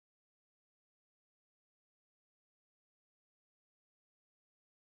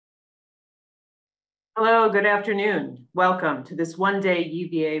Hello, good afternoon. Welcome to this one-day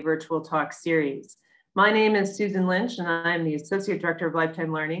UVA virtual talk series. My name is Susan Lynch, and I am the Associate Director of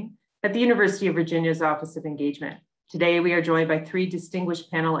Lifetime Learning at the University of Virginia's Office of Engagement. Today, we are joined by three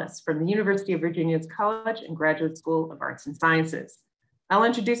distinguished panelists from the University of Virginia's College and Graduate School of Arts and Sciences. I'll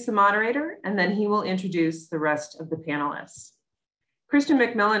introduce the moderator, and then he will introduce the rest of the panelists. Christian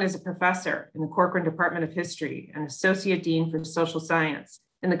McMillen is a professor in the Corcoran Department of History and Associate Dean for Social Science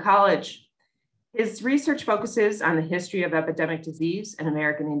in the college. His research focuses on the history of epidemic disease and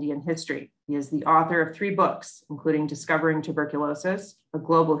American Indian history. He is the author of 3 books, including Discovering Tuberculosis, A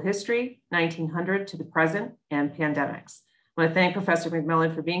Global History, 1900 to the Present, and Pandemics. I want to thank Professor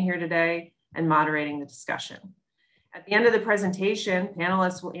McMillen for being here today and moderating the discussion. At the end of the presentation,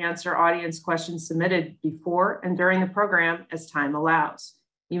 panelists will answer audience questions submitted before and during the program as time allows.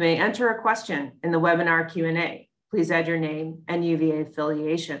 You may enter a question in the webinar Q&A. Please add your name and UVA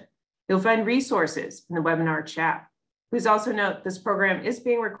affiliation. You'll find resources in the webinar chat. Please also note this program is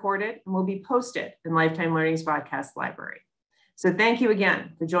being recorded and will be posted in Lifetime Learning's podcast library. So thank you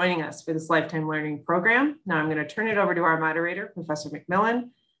again for joining us for this Lifetime Learning program. Now I'm going to turn it over to our moderator, Professor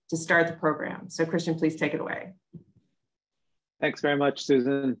McMillen, to start the program. So Christian, please take it away. Thanks very much,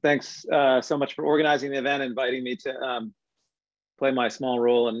 Susan. Thanks so much for organizing the event, inviting me to play my small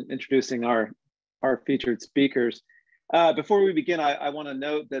role in introducing our featured speakers. Before we begin, I want to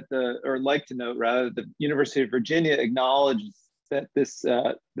note that the University of Virginia acknowledges that this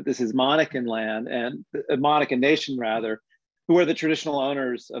is Monacan land and Monacan Nation rather, who are the traditional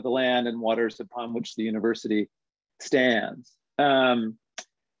owners of the land and waters upon which the university stands. Really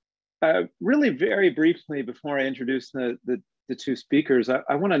very briefly, before I introduce the 2 speakers,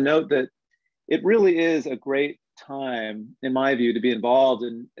 I want to note that it really is a great time, in my view, to be involved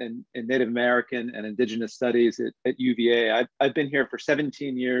in Native American and Indigenous studies at UVA. I've been here for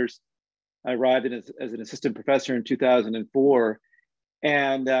 17 years. I arrived in as an assistant professor in 2004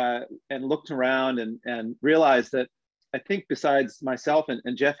 and looked around and realized that I think besides myself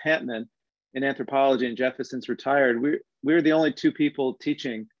and Jeff Hantman in anthropology, and Jeff has since retired, we're the only 2 people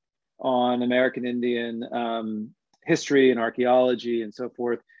teaching on American Indian history and archaeology and so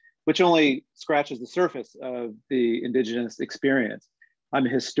forth, which only scratches the surface of the Indigenous experience. I'm a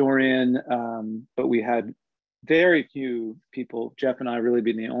historian, but we had very few people, Jeff and I really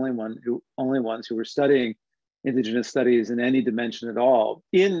being the only ones who were studying Indigenous studies in any dimension at all.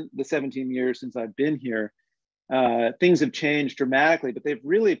 In the 17 years since I've been here, things have changed dramatically, but they've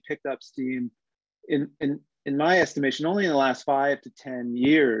really picked up steam in my estimation, only in the last 5 to 10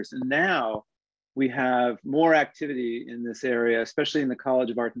 years. And now we have more activity in this area, especially in the College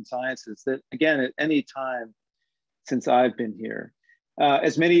of Arts and Sciences, that again, at any time since I've been here.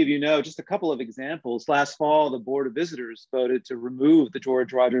 As many of you know, just a couple of examples. Last fall, the Board of Visitors voted to remove the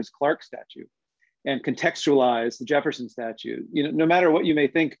George Rogers Clark statue and contextualize the Jefferson statue. You know, no matter what you may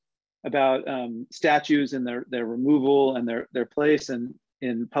think about statues and their removal and their place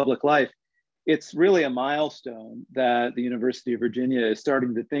in public life, it's really a milestone that the University of Virginia is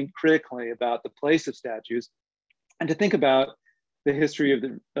starting to think critically about the place of statues and to think about the history of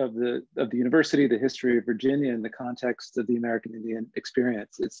the university, the history of Virginia in the context of the American Indian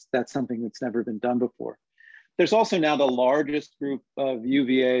experience. That's something that's never been done before. There's also now the largest group of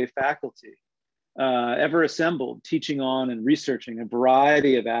UVA faculty ever assembled, teaching on and researching a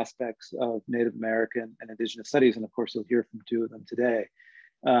variety of aspects of Native American and Indigenous studies. And of course, you'll hear from 2 of them today.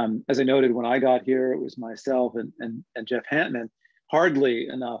 As I noted, when I got here, it was myself and Jeff Hantman, hardly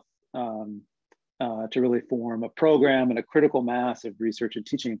enough to really form a program and a critical mass of research and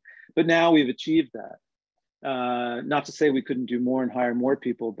teaching. But now we've achieved that. Not to say we couldn't do more and hire more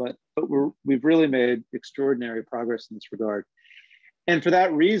people, but we've really made extraordinary progress in this regard. And for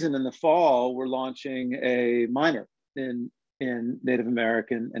that reason, in the fall, we're launching a minor in Native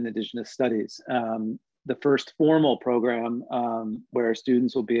American and Indigenous studies. The first formal program where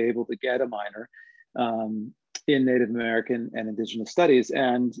students will be able to get a minor in Native American and Indigenous studies.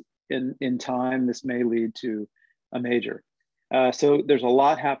 And in time, this may lead to a major. So there's a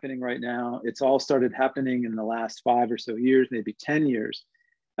lot happening right now. It's all started happening in the last 5 or so years, maybe 10 years.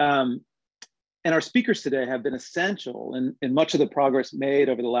 And our speakers today have been essential in much of the progress made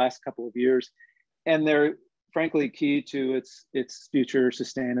over the last couple of years. And they're frankly key to its future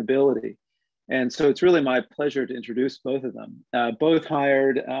sustainability. And so it's really my pleasure to introduce both of them. Both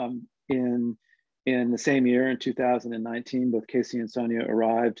hired in the same year, in 2019. Both Kasey and Sonia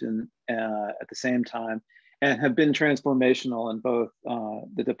arrived at the same time and have been transformational in both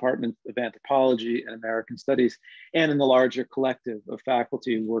the Department of Anthropology and American Studies and in the larger collective of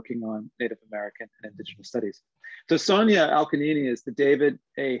faculty working on Native American and Indigenous Studies. So Sonia Alconini is the David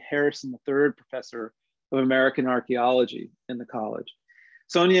A. Harrison III Professor of American archaeology in the college.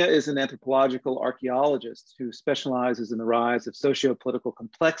 Sonia is an anthropological archaeologist who specializes in the rise of socio-political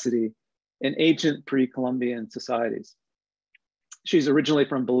complexity in ancient pre-Columbian societies. She's originally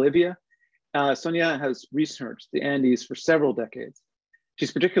from Bolivia. Sonia has researched the Andes for several decades.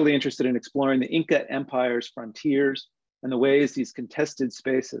 She's particularly interested in exploring the Inca Empire's frontiers and the ways these contested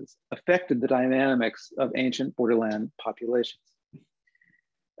spaces affected the dynamics of ancient borderland populations.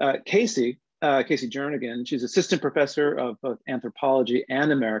 Kasey Jernigan, she's assistant professor of both anthropology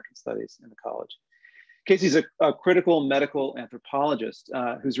and American studies in the college. Kasey's a critical medical anthropologist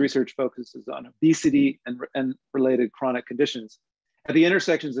whose research focuses on obesity and related chronic conditions at the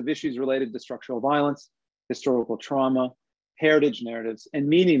intersections of issues related to structural violence, historical trauma, heritage narratives, and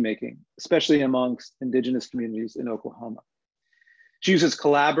meaning making, especially amongst Indigenous communities in Oklahoma. She uses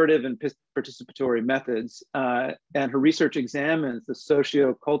collaborative and participatory methods, and her research examines the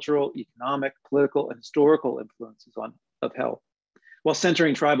socio-cultural, economic, political, and historical influences of health, while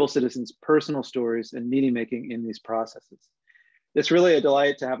centering tribal citizens' personal stories and meaning making in these processes. It's really a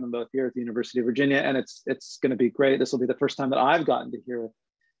delight to have them both here at the University of Virginia, and it's going to be great. This will be the first time that I've gotten to hear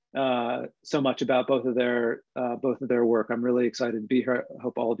so much about both of their work. I'm really excited to be here. I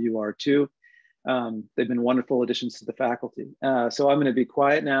hope all of you are too. They've been wonderful additions to the faculty. So I'm going to be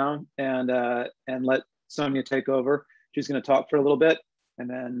quiet now and let Sonia take over. She's going to talk for a little bit, and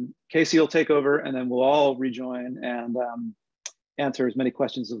then Kasey will take over, and then we'll all rejoin and answer as many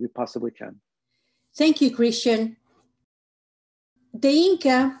questions as we possibly can. Thank you, Christian. The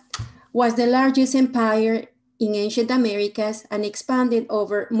Inca was the largest empire in ancient Americas and expanded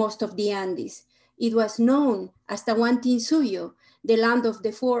over most of the Andes. It was known as Tahuantinsuyo, the land of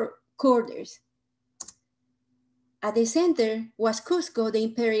the four quarters. At the center was Cusco, the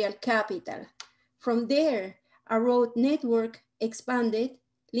imperial capital. From there, a road network expanded,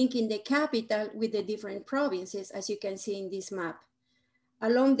 linking the capital with the different provinces, as you can see in this map.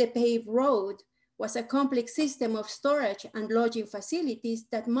 Along the paved road was a complex system of storage and lodging facilities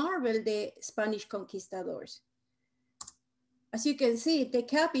that marveled the Spanish conquistadors. As you can see, the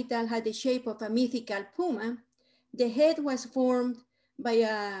capital had the shape of a mythical puma. The head was formed by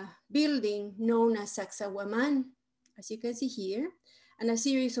a building known as Sacsayhuaman, as you can see here, and a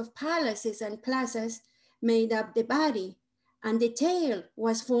series of palaces and plazas made up the body, and the tail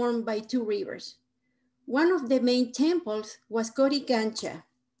was formed by two rivers. One of the main temples was Coricancha,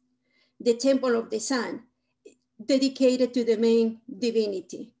 the temple of the sun, dedicated to the main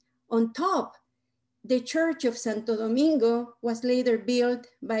divinity. On top, the church of Santo Domingo was later built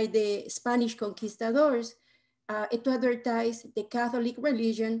by the Spanish conquistadors to advertise the Catholic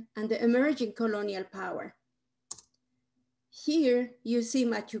religion and the emerging colonial power. Here you see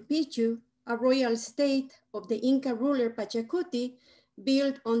Machu Picchu, a royal state of the Inca ruler Pachacuti,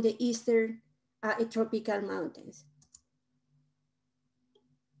 built on the eastern tropical mountains.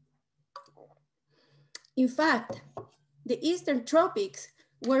 In fact, the Eastern tropics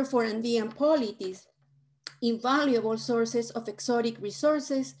were for Andean polities invaluable sources of exotic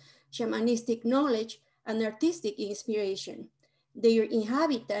resources, shamanistic knowledge, and artistic inspiration. Their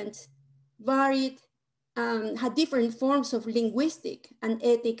inhabitants varied, had different forms of linguistic and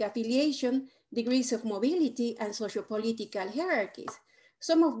ethnic affiliation, degrees of mobility, and sociopolitical hierarchies.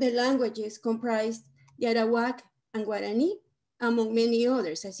 Some of the languages comprised the Arawak and Guarani, among many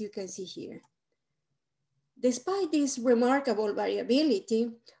others, as you can see here. Despite this remarkable variability,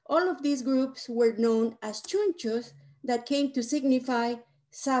 all of these groups were known as chunchos, that came to signify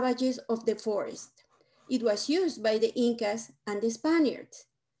savages of the forest. It was used by the Incas and the Spaniards.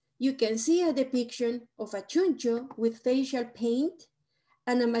 You can see a depiction of a chuncho with facial paint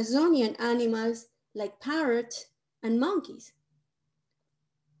and Amazonian animals like parrots and monkeys.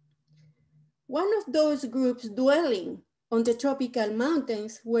 One of those groups dwelling on the tropical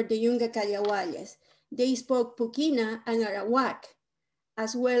mountains were the Yunga Cayahuayas. They spoke Puquina and Arawak,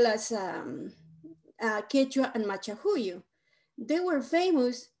 as well as Quechua and Machajuyo. They were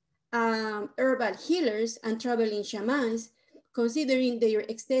famous herbal healers and traveling shamans, considering their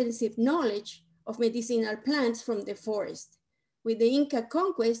extensive knowledge of medicinal plants from the forest. With the Inca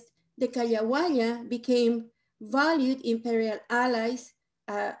conquest, the Cayahuaya became valued imperial allies,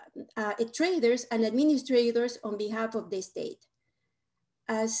 traders and administrators on behalf of the state.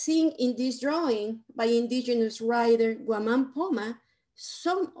 As seen in this drawing by indigenous writer Guaman Poma,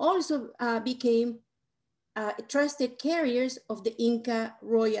 some also became trusted carriers of the Inca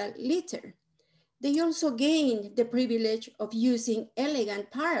royal litter. They also gained the privilege of using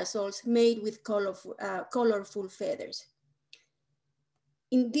elegant parasols made with colorful feathers.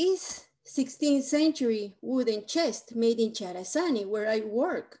 In this 16th century wooden chest made in Charazani, where I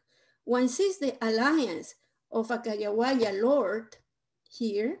work, one sees the alliance of a Kayawaya lord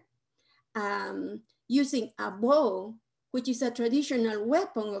here, using a bow, which is a traditional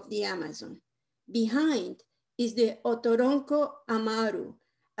weapon of the Amazon. Behind is the Otoronco Amaru,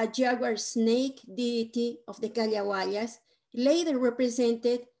 a jaguar snake deity of the Kayawayas, later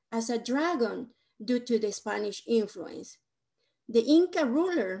represented as a dragon due to the Spanish influence. The Inca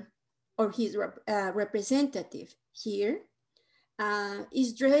ruler, or his representative here,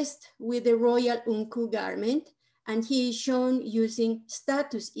 is dressed with the royal unku garment, and he is shown using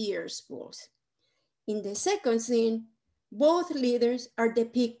status ear spools. In the second scene, both leaders are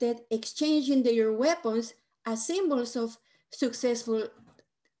depicted exchanging their weapons as symbols of successful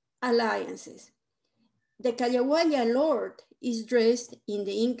alliances. The Kayawaya lord is dressed in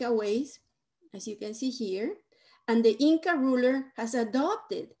the Inca ways, as you can see here, and the Inca ruler has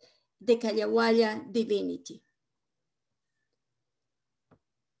adopted the Kayawaya divinity.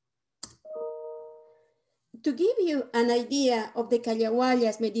 To give you an idea of the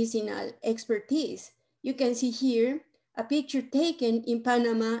Kayawaya's medicinal expertise, you can see here a picture taken in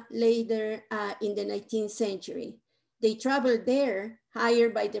Panama later in the 19th century. They traveled there,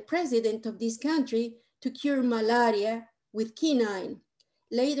 hired by the president of this country, to cure malaria with quinine.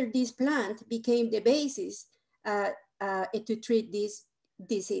 Later, this plant became the basis to treat this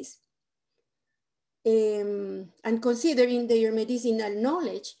disease. And considering their medicinal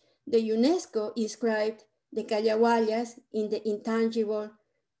knowledge, the UNESCO inscribed the Kayawayas in the intangible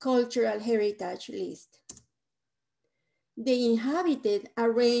cultural heritage list. They inhabited a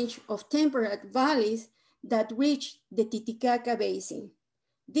range of temperate valleys that reached the Titicaca Basin.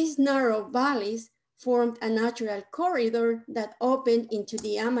 These narrow valleys formed a natural corridor that opened into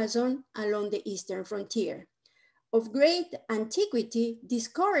the Amazon along the eastern frontier. Of great antiquity, this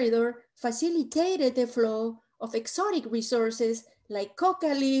corridor facilitated the flow of exotic resources like coca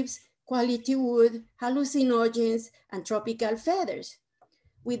leaves, quality wood, hallucinogens, and tropical feathers.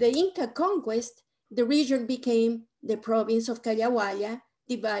 With the Inca conquest, the region became the province of Kayawaya,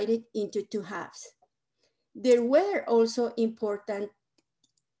 divided into two halves. There were also important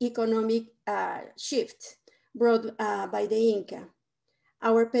economic shifts brought by the Inca.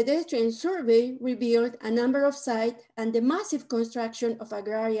 Our pedestrian survey revealed a number of sites and the massive construction of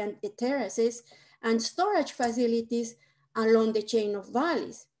agrarian terraces and storage facilities along the chain of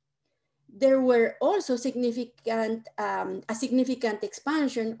valleys. There were also a significant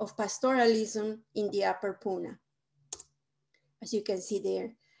expansion of pastoralism in the Upper Puna, as you can see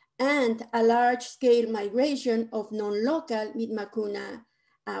there, and a large-scale migration of non-local Mitmakuna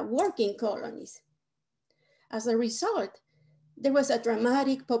working colonies. As a result, there was a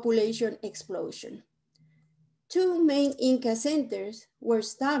dramatic population explosion. Two main Inca centers were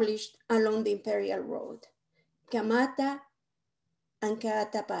established along the Imperial Road, Camata and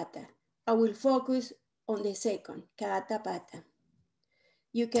Caatapata. I will focus on the second, Caatapata.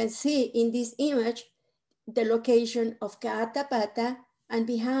 You can see in this image the location of Caatapata and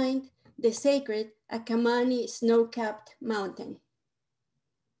behind the sacred Acamani snow-capped mountain.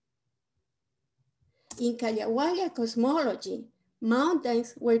 In Kayawaya cosmology,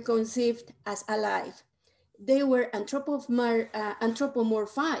 mountains were conceived as alive. They were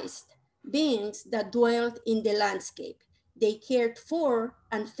anthropomorphized beings that dwelled in the landscape. They cared for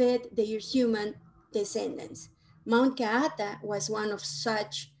and fed their human descendants. Mount Kaata was one of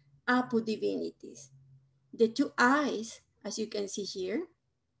such Apu divinities. The two eyes, as you can see here,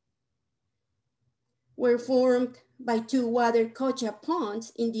 were formed by two water kocha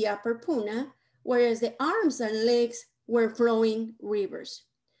ponds in the Upper Puna, whereas the arms and legs were flowing rivers.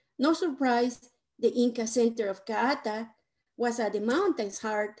 No surprise, the Inca center of Kaata was at the mountain's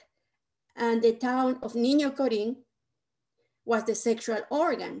heart, and the town of Niño Corín was the sexual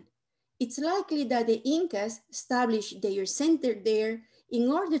organ. It's likely that the Incas established their center there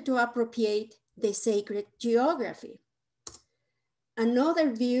in order to appropriate the sacred geography.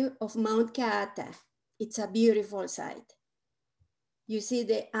 Another view of Mount Kaata. It's a beautiful sight. You see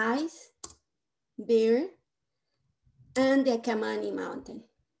the eyes there and the Acamani mountain.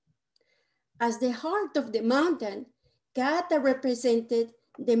 As the heart of the mountain, Kaata represented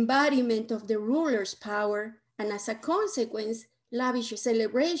the embodiment of the ruler's power, and as a consequence, lavish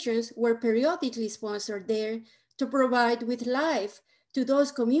celebrations were periodically sponsored there to provide with life to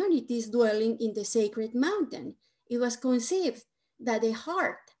those communities dwelling in the sacred mountain. It was conceived that the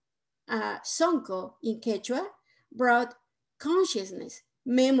heart, Sonko in Quechua, brought consciousness,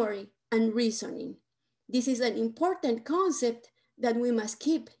 memory, and reasoning. This is an important concept that we must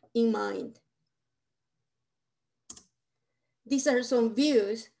keep in mind. These are some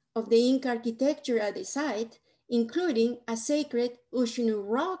views of the Inca architecture at the site, including a sacred Ushnu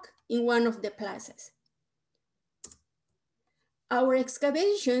rock in one of the plazas. Our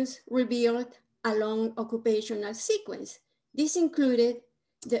excavations revealed a long occupational sequence. This included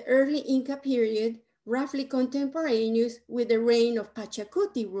the early Inca period, roughly contemporaneous with the reign of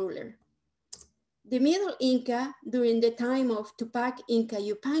Pachacuti ruler. The Middle Inca during the time of Tupac Inca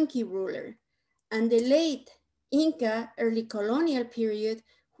Yupanqui ruler, and the late Inca early colonial period,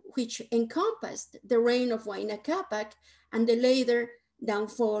 which encompassed the reign of Huayna Capac and the later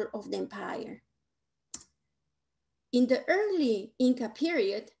downfall of the empire. In the early Inca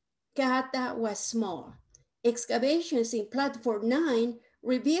period, Cata was small. Excavations in Platform 9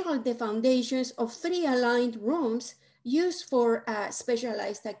 revealed the foundations of 3 aligned rooms used for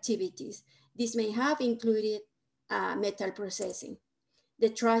specialized activities. This may have included metal processing. The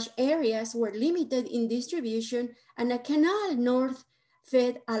trash areas were limited in distribution, and a canal north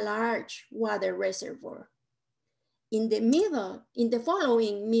fed a large water reservoir. In the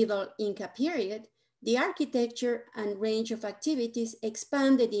following Middle Inca period, the architecture and range of activities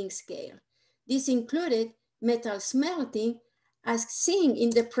expanded in scale. This included metal smelting, as seen in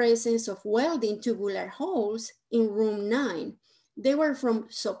the presence of welding tubular holes in room 9. They were from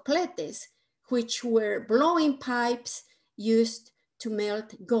sopletes, which were blowing pipes used to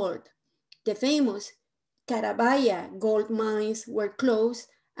melt gold. The famous Carabaya gold mines were closed,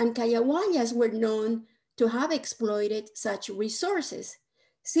 and Cayahuayas were known to have exploited such resources.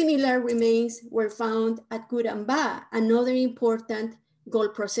 Similar remains were found at Curambá, another important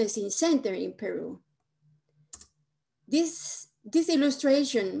gold processing center in Peru. This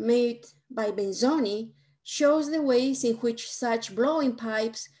illustration made by Benzoni shows the ways in which such blowing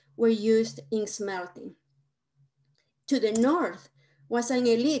pipes were used in smelting. To the north was an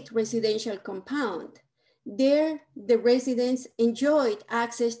elite residential compound. There, the residents enjoyed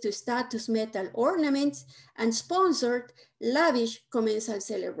access to status metal ornaments and sponsored lavish commensal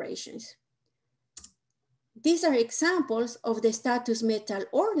celebrations. These are examples of the status metal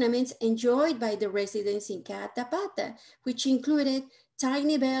ornaments enjoyed by the residents in Catapata, which included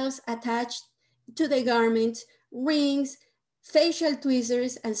tiny bells attached to the garments, rings, facial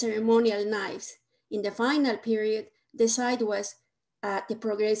tweezers, and ceremonial knives. In the final period, the site was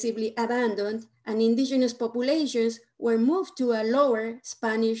progressively abandoned, and indigenous populations were moved to a lower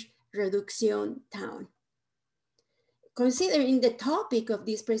Spanish Reducción town. Considering the topic of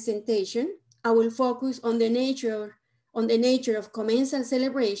this presentation, I will focus on the nature of commensal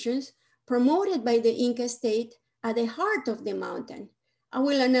celebrations promoted by the Inca state at the heart of the mountain. I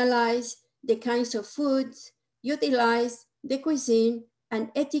will analyze the kinds of foods utilized, the cuisine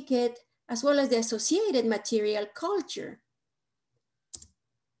and etiquette, as well as the associated material culture.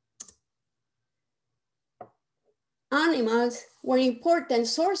 Animals were important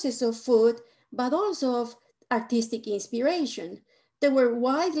sources of food, but also of artistic inspiration. They were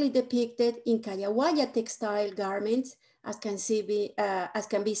widely depicted in Cayahuaya textile garments, as can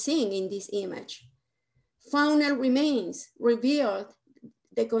be seen in this image. Faunal remains revealed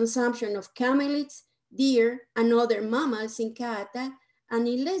the consumption of camelids, deer, and other mammals in Cata, and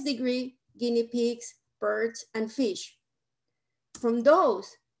in less degree, guinea pigs, birds, and fish. From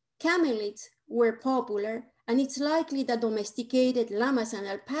those, camelids were popular, and it's likely that domesticated llamas and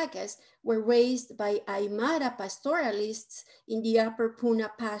alpacas were raised by Aymara pastoralists in the upper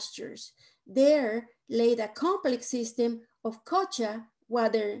Puna pastures. There laid a complex system of cocha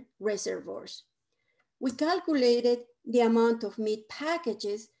water reservoirs. We calculated the amount of meat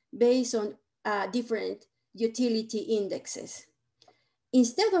packages based on different utility indexes.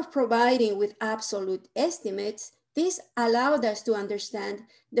 Instead of providing with absolute estimates, this allowed us to understand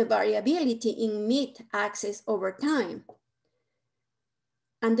the variability in meat access over time.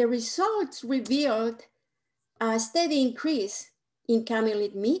 And the results revealed a steady increase in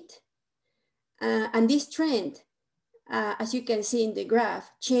camelid meat. And this trend, as you can see in the graph,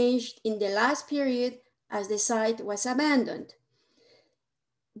 changed in the last period as the site was abandoned.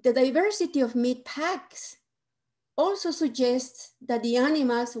 The diversity of meat packs also suggests that the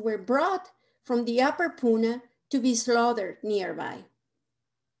animals were brought from the upper Puna to be slaughtered nearby.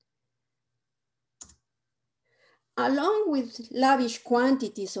 Along with lavish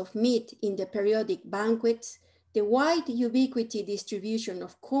quantities of meat in the periodic banquets, the wide ubiquity distribution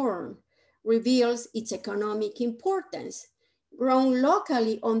of corn reveals its economic importance. Grown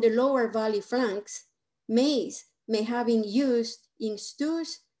locally on the lower valley flanks, maize may have been used in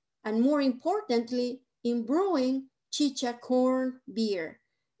stews and, more importantly, in brewing chicha corn beer.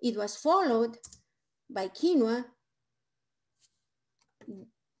 It was followed by quinoa.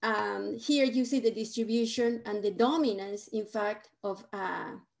 Here you see the distribution and the dominance, in fact, of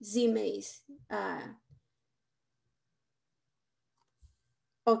Z maize.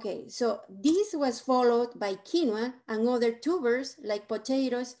 Okay, so this was followed by quinoa and other tubers like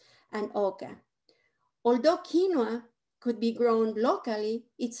potatoes and oca. Although quinoa could be grown locally,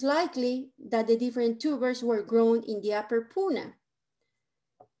 it's likely that the different tubers were grown in the upper Puna.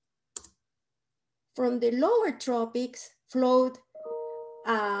 From the lower tropics flowed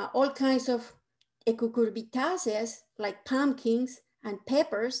all kinds of cucurbitáceas like pumpkins and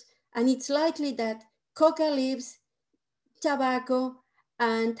peppers, and it's likely that coca leaves, tobacco,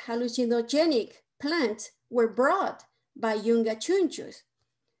 and hallucinogenic plants were brought by Yunga chunchus.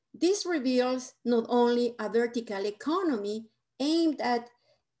 This reveals not only a vertical economy aimed at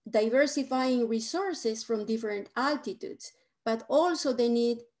diversifying resources from different altitudes, but also the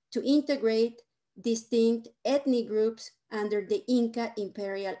need to integrate distinct ethnic groups under the Inca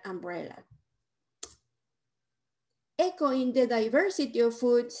imperial umbrella. Echoing the diversity of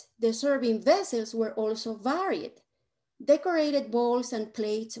foods, the serving vessels were also varied. Decorated bowls and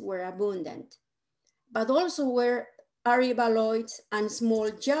plates were abundant, but also were aribaloids and small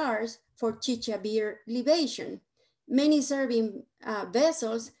jars for chicha beer libation. Many serving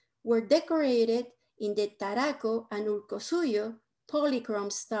vessels were decorated in the Taraco and Urcosuyo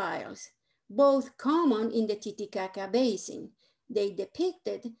polychrome styles, both common in the Titicaca Basin. They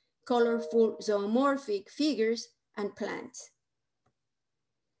depicted colorful zoomorphic figures and plants.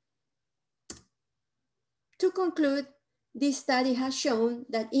 To conclude, this study has shown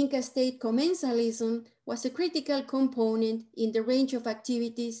that Inca state commensalism was a critical component in the range of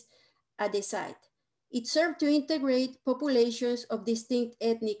activities at the site. It served to integrate populations of distinct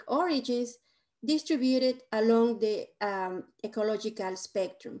ethnic origins distributed along the ecological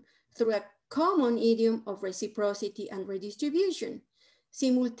spectrum through a common idiom of reciprocity and redistribution.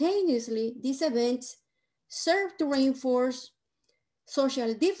 Simultaneously, these events served to reinforce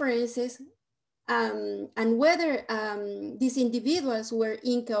social differences and whether these individuals were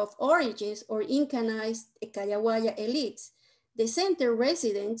Inca of origins or Incanized Kayawaya elites, the center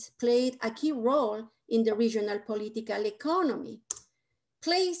residents played a key role in the regional political economy.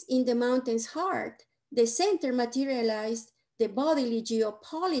 Placed in the mountain's heart, the center materialized the bodily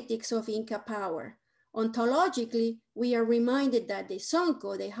geopolitics of Inca power. Ontologically, we are reminded that the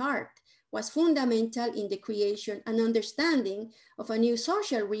Sonco, the heart, was fundamental in the creation and understanding of a new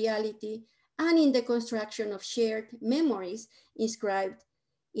social reality and in the construction of shared memories inscribed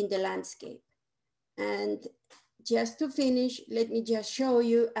in the landscape. And just to finish, let me just show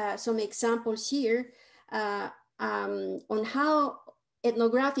you some examples here on how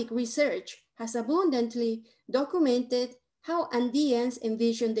ethnographic research has abundantly documented how Andeans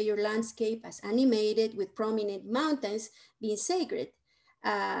envision their landscape as animated with prominent mountains being sacred.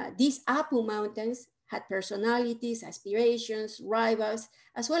 These Apu mountains had personalities, aspirations, rivals,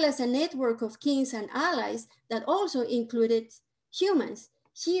 as well as a network of kings and allies that also included humans.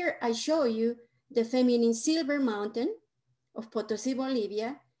 Here I show you the feminine Silver Mountain of Potosí,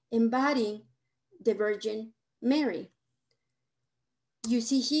 Bolivia, embodying the Virgin Mary. You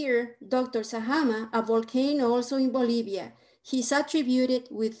see here Dr. Sahama, a volcano also in Bolivia. He's attributed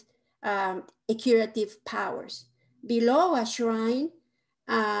with curative powers. Below a shrine,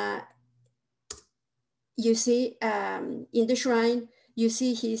 you see in the shrine, you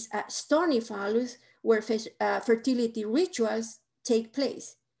see his stony phallus where fertility rituals take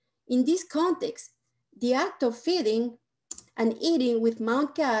place. In this context, the act of feeding and eating with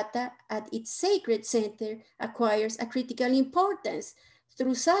Mount Kaata at its sacred center acquires a critical importance.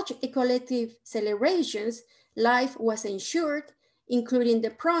 Through such a collective celebrations, life was ensured, including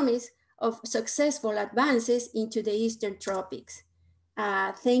the promise of successful advances into the Eastern tropics.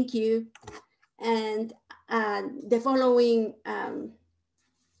 Thank you. And the following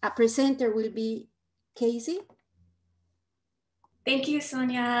presenter will be Kasey. Thank you,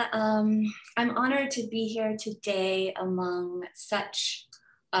 Sonia. I'm honored to be here today among such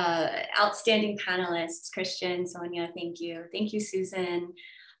outstanding panelists. Christian, Sonia, thank you. Thank you, Susan,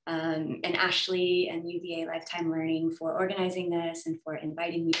 and Ashley and UVA Lifetime Learning for organizing this and for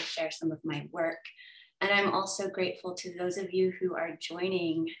inviting me to share some of my work. And I'm also grateful to those of you who are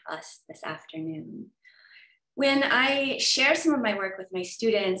joining us this afternoon. When I share some of my work with my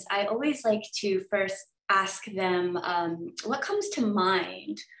students, I always like to first ask them what comes to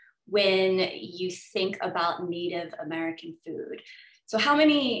mind when you think about Native American food. So how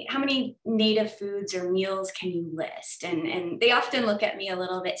many Native foods or meals can you list? And they often look at me a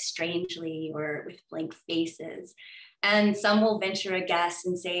little bit strangely or with blank faces. And some will venture a guess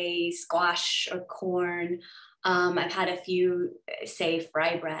and say squash or corn. I've had a few say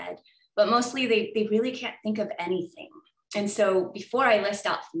fry bread, but mostly they really can't think of anything. And so before I list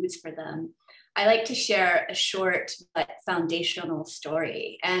out foods for them, I like to share a short but foundational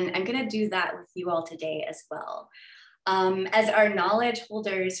story. And I'm going to do that with you all today as well. As our knowledge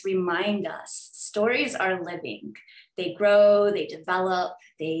holders remind us, stories are living. They grow, they develop,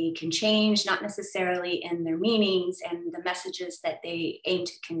 they can change, not necessarily in their meanings and the messages that they aim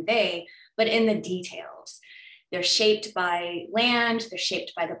to convey, but in the details. They're shaped by land, they're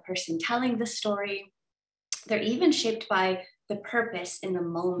shaped by the person telling the story. They're even shaped by the purpose in the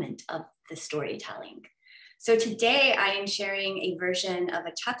moment of the storytelling. So today I am sharing a version of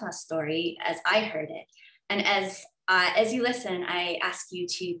a Chata story as I heard it. And as you listen, I ask you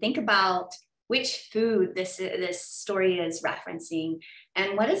to think about which food this story is referencing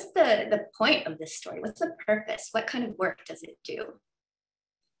and what is the point of this story? What's the purpose? What kind of work does it do?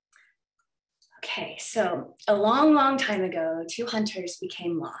 Okay, so a long, long time ago, two hunters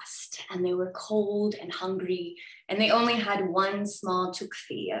became lost and they were cold and hungry and they only had one small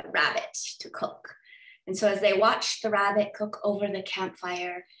tukfi, a rabbit, to cook. And so as they watched the rabbit cook over the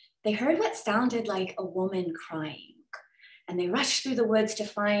campfire, they heard what sounded like a woman crying. And they rushed through the woods to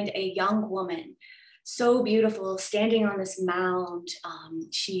find a young woman, so beautiful, standing on this mound.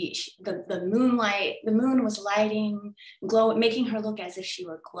 The moon was lighting, glowing, making her look as if she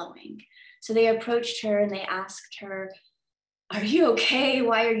were glowing. So they approached her and they asked her, "Are you okay?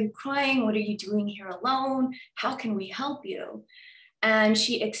 Why are you crying? What are you doing here alone? How can we help you?" And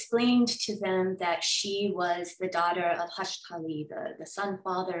she explained to them that she was the daughter of Hashtali, the sun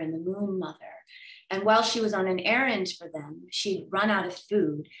father and the moon mother. And while she was on an errand for them, she'd run out of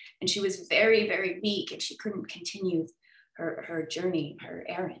food and she was very, very weak and she couldn't continue her journey, her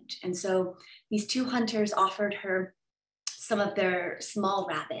errand. And so these two hunters offered her some of their small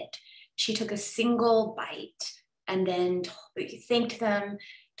rabbit. She took a single bite and then thanked them,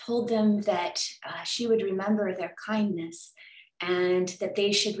 told them that she would remember their kindness and that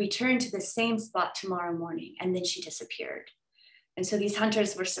they should return to the same spot tomorrow morning. And then she disappeared. And so these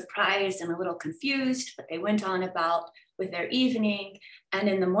hunters were surprised and a little confused, but they went on about with their evening. And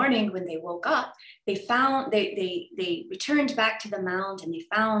in the morning when they woke up, they returned back to the mound and they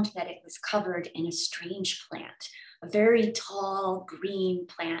found that it was covered in a strange plant, a very tall green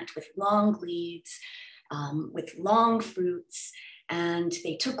plant with long leaves, with long fruits. And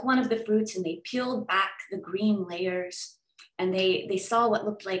they took one of the fruits and they peeled back the green layers and they saw what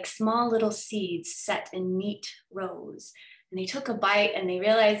looked like small little seeds set in neat rows. And they took a bite and they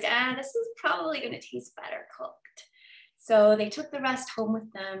realized, this is probably going to taste better cooked. So they took the rest home with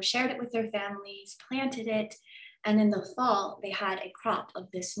them, shared it with their families, planted it. And in the fall, they had a crop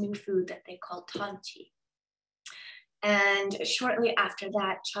of this new food that they called tanchi. And shortly after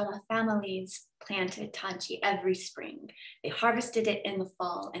that, Chata families planted tanchi every spring. They harvested it in the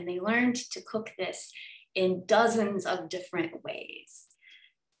fall and they learned to cook this in dozens of different ways.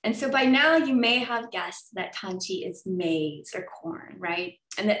 And so by now you may have guessed that tanchi is maize or corn, right?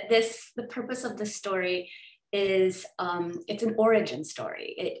 And that the purpose of this story is, it's an origin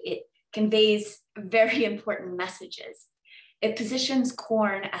story. It conveys very important messages. It positions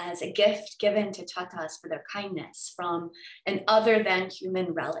corn as a gift given to Chatas for their kindness from an other than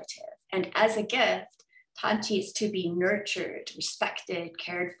human relative. And as a gift, tanchi is to be nurtured, respected,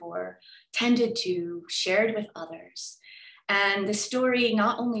 cared for, tended to, shared with others. And the story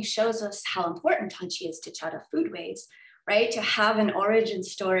not only shows us how important tanchi is to Chata foodways, right? To have an origin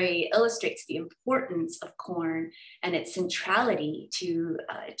story illustrates the importance of corn and its centrality to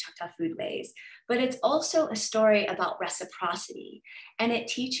Chata foodways, but it's also a story about reciprocity. And it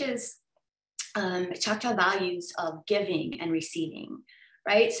teaches Chata values of giving and receiving,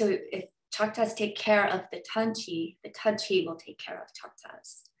 right? So if Chatas take care of the tanchi will take care of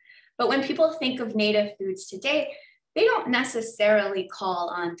Chatas. But when people think of native foods today, they don't necessarily call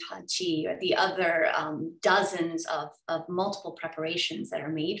on tanchi or the other dozens of multiple preparations that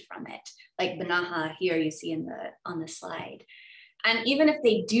are made from it, like banaha here you see on the slide. And even if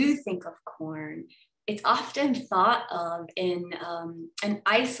they do think of corn, it's often thought of in an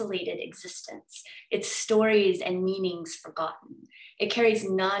isolated existence. Its stories and meanings forgotten. It carries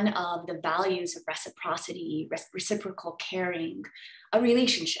none of the values of reciprocity, reciprocal caring, a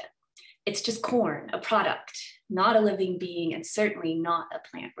relationship. It's just corn, a product, not a living being, and certainly not a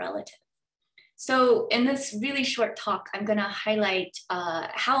plant relative. So in this really short talk, I'm gonna highlight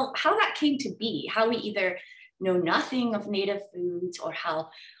how that came to be, how we either know nothing of native foods or how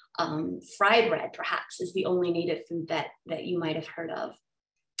fry bread perhaps is the only native food that you might have heard of,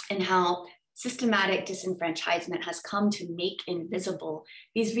 and how systematic disenfranchisement has come to make invisible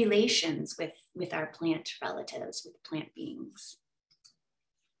these relations with our plant relatives, with plant beings.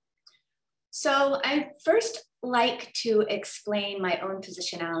 So I first like to explain my own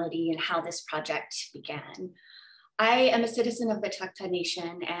positionality and how this project began. I am a citizen of the Choctaw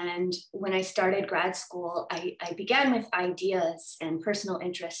Nation, and when I started grad school, I began with ideas and personal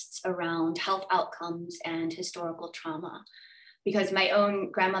interests around health outcomes and historical trauma, because my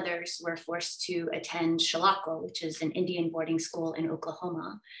own grandmothers were forced to attend Shalako, which is an Indian boarding school in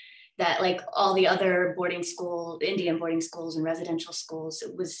Oklahoma, that, like all the other Indian boarding schools and residential schools,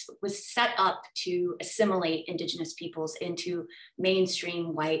 was set up to assimilate Indigenous peoples into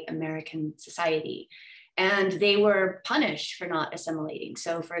mainstream white American society. And they were punished for not assimilating.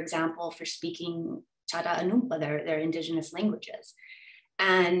 So for example, for speaking Chada Anumpa, their Indigenous languages.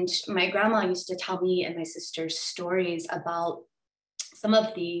 And my grandma used to tell me and my sisters stories about some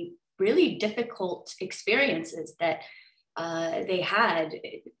of the really difficult experiences that they had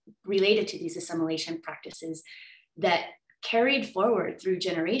related to these assimilation practices that carried forward through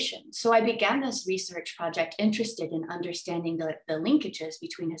generations. So I began this research project interested in understanding the linkages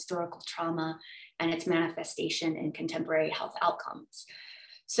between historical trauma and its manifestation in contemporary health outcomes.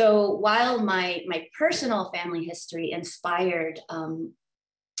 So while my personal family history inspired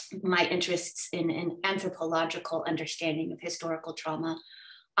my interests in anthropological understanding of historical trauma,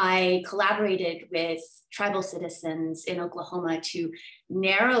 I collaborated with tribal citizens in Oklahoma to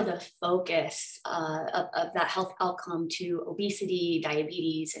narrow the focus of that health outcome to obesity,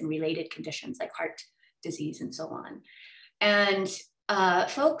 diabetes, and related conditions like heart disease and so on. And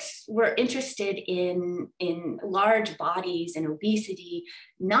folks were interested in large bodies and obesity,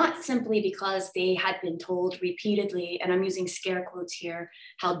 not simply because they had been told repeatedly, and I'm using scare quotes here,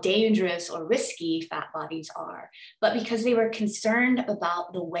 how dangerous or risky fat bodies are, but because they were concerned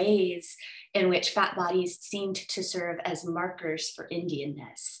about the ways in which fat bodies seemed to serve as markers for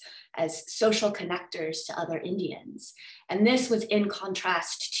Indianness, as social connectors to other Indians. And this was in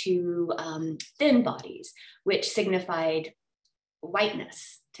contrast to thin bodies, which signified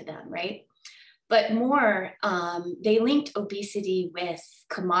whiteness to them, right? But more, they linked obesity with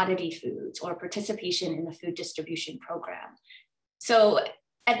commodity foods or participation in the food distribution program. So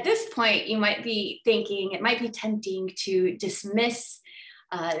at this point, you might be thinking, it might be tempting to dismiss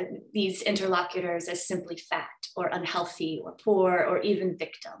these interlocutors as simply fat or unhealthy or poor or even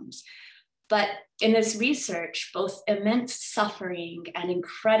victims. But in this research, both immense suffering and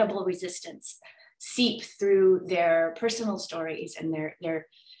incredible resistance seep through their personal stories, and their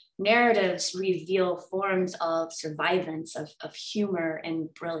narratives reveal forms of survivance, of humor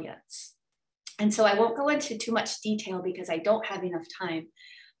and brilliance. And so I won't go into too much detail because I don't have enough time,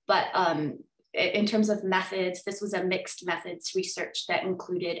 but in terms of methods, this was a mixed methods research that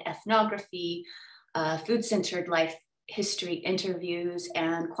included ethnography, food-centered life history interviews,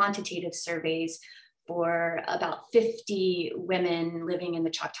 and quantitative surveys for about 50 women living in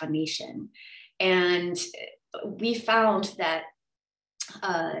the Choctaw Nation. And we found that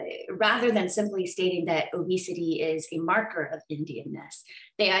rather than simply stating that obesity is a marker of Indianness,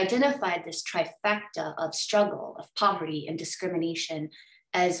 they identified this trifecta of struggle, of poverty, and discrimination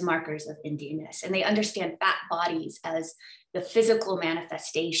as markers of Indianness. And they understand fat bodies as the physical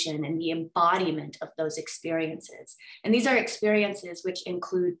manifestation and the embodiment of those experiences. And these are experiences which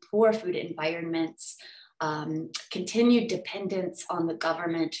include poor food environments, continued dependence on the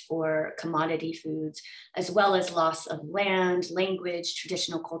government for commodity foods, as well as loss of land, language,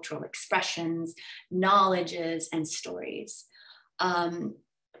 traditional cultural expressions, knowledges, and stories.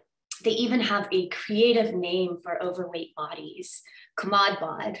 They even have a creative name for overweight bodies,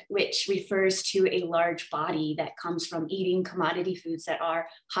 Kamadbad, which refers to a large body that comes from eating commodity foods that are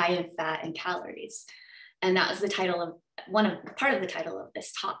high in fat and calories. And that was the title of part of the title of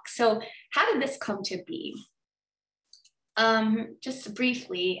this talk. So how did this come to be? Just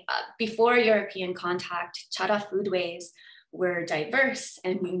briefly, before European contact, Chada foodways were diverse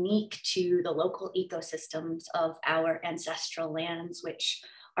and unique to the local ecosystems of our ancestral lands, which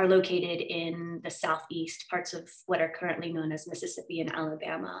are located in the southeast parts of what are currently known as Mississippi and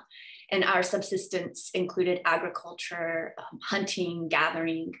Alabama. And our subsistence included agriculture, hunting,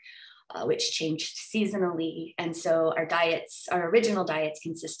 gathering, which changed seasonally. And so our original diets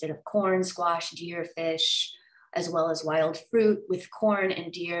consisted of corn, squash, deer, fish, as well as wild fruit, with corn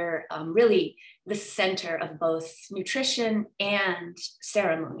and deer really the center of both nutrition and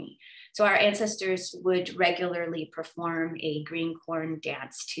ceremony. So our ancestors would regularly perform a green corn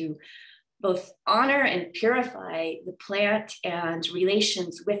dance to both honor and purify the plant and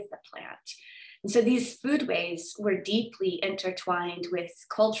relations with the plant. And so these foodways were deeply intertwined with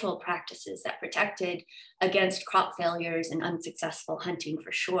cultural practices that protected against crop failures and unsuccessful hunting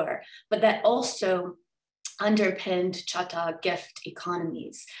for sure, but that also underpinned Chata gift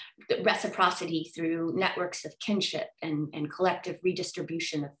economies, reciprocity through networks of kinship and collective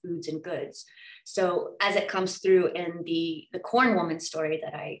redistribution of foods and goods. So as it comes through in the corn woman story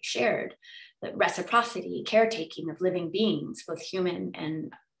that I shared, the reciprocity, caretaking of living beings, both human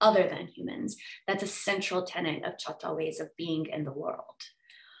and other than humans, that's a central tenet of Chata ways of being in the world.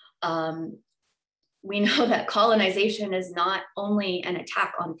 We know that colonization is not only an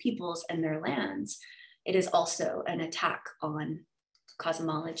attack on peoples and their lands, it is also an attack on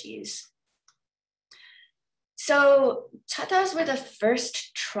cosmologies. So Chatas were the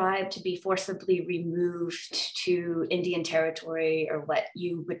first tribe to be forcibly removed to Indian territory, or what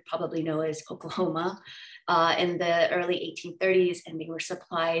you would probably know as Oklahoma, in the early 1830s, and they were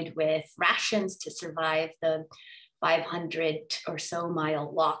supplied with rations to survive the 500 or so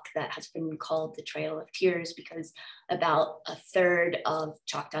mile walk that has been called the Trail of Tears, because about a third of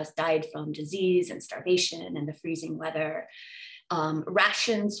Choctaws died from disease and starvation and the freezing weather.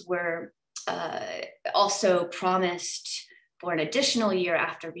 Rations were also promised for an additional year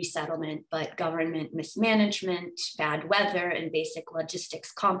after resettlement, but government mismanagement, bad weather, and basic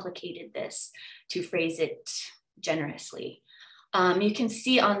logistics complicated this, to phrase it generously. You can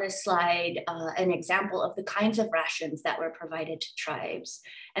see on this slide an example of the kinds of rations that were provided to tribes.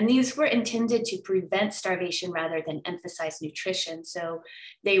 And these were intended to prevent starvation rather than emphasize nutrition. So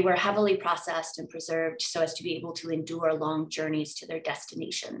they were heavily processed and preserved so as to be able to endure long journeys to their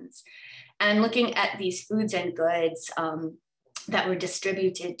destinations. And looking at these foods and goods that were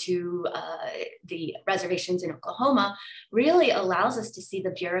distributed to the reservations in Oklahoma really allows us to see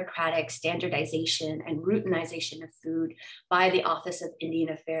the bureaucratic standardization and routinization of food by the Office of Indian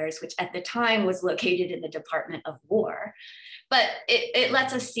Affairs, which at the time was located in the Department of War. But it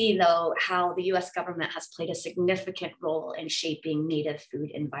lets us see, though, how the US government has played a significant role in shaping Native food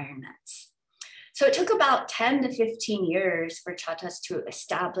environments. So it took about 10 to 15 years for Chatas to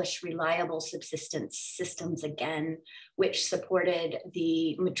establish reliable subsistence systems again, which supported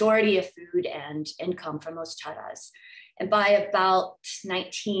the majority of food and income for most Chatas. And by about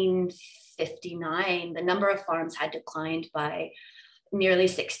 1959, the number of farms had declined by nearly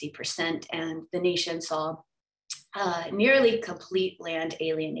 60%, and the nation saw nearly complete land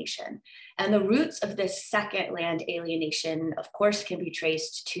alienation. And the roots of this second land alienation, of course, can be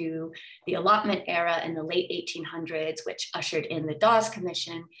traced to the allotment era in the late 1800s, which ushered in the Dawes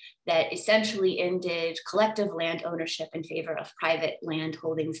Commission that essentially ended collective land ownership in favor of private land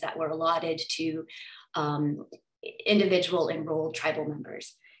holdings that were allotted to individual enrolled tribal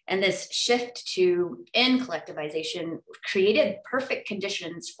members. And this shift to collectivization created perfect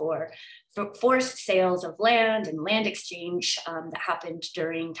conditions for forced sales of land and land exchange that happened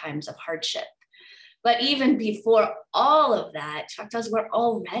during times of hardship. But even before all of that, Choctaws were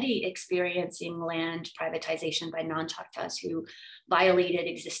already experiencing land privatization by non-Choctaws who violated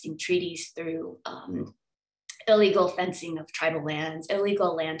existing treaties through illegal fencing of tribal lands,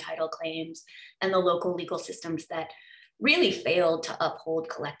 illegal land title claims, and the local legal systems that really failed to uphold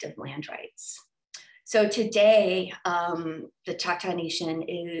collective land rights. So today, the Choctaw Nation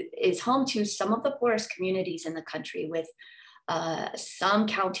is home to some of the poorest communities in the country, with some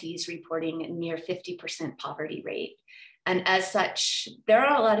counties reporting a near 50% poverty rate. And as such, there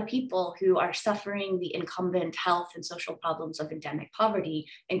are a lot of people who are suffering the incumbent health and social problems of endemic poverty,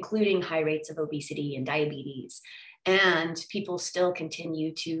 including high rates of obesity and diabetes. And people still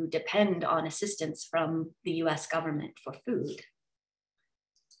continue to depend on assistance from the US government for food.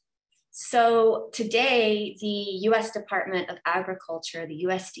 So today, the US Department of Agriculture, the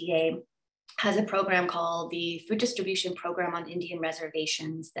USDA, has a program called the Food Distribution Program on Indian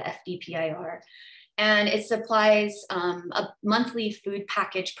Reservations, the FDPIR. And it supplies a monthly food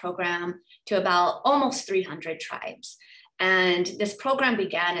package program to about almost 300 tribes. And this program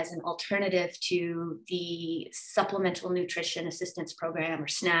began as an alternative to the Supplemental Nutrition Assistance Program, or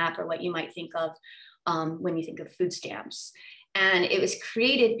SNAP, or what you might think of when you think of food stamps. And it was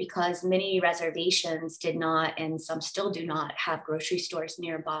created because many reservations did not, and some still do not, have grocery stores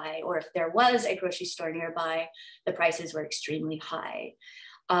nearby, or if there was a grocery store nearby, the prices were extremely high.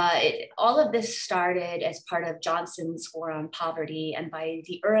 All of this started as part of Johnson's War on Poverty, and by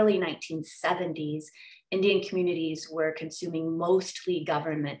the early 1970s, Indian communities were consuming mostly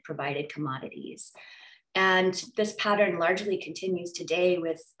government-provided commodities. And this pattern largely continues today,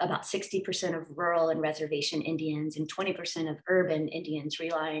 with about 60% of rural and reservation Indians and 20% of urban Indians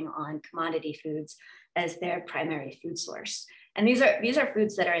relying on commodity foods as their primary food source. And these are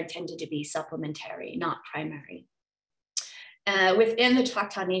foods that are intended to be supplementary, not primary. Within the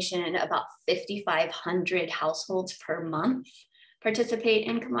Choctaw Nation, about 5,500 households per month participate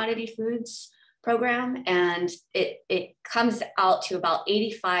in commodity foods. program, and it comes out to about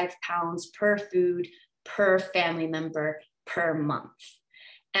 85 pounds per food per family member per month.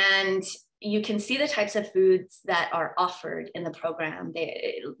 And you can see the types of foods that are offered in the program.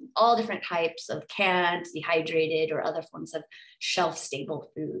 All different types of canned, dehydrated, or other forms of shelf-stable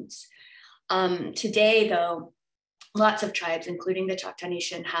foods. Today, though, lots of tribes, including the Choctaw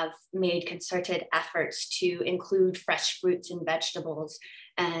Nation, have made concerted efforts to include fresh fruits and vegetables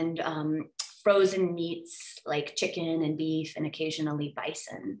and frozen meats like chicken and beef and occasionally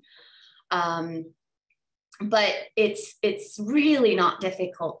bison. But it's really not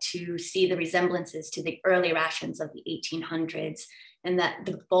difficult to see the resemblances to the early rations of the 1800s, and that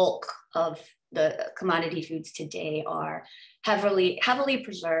the bulk of the commodity foods today are heavily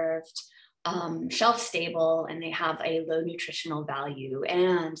preserved, shelf stable, and they have a low nutritional value,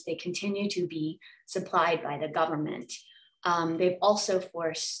 and they continue to be supplied by the government. They've also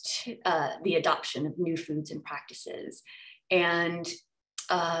forced the adoption of new foods and practices. And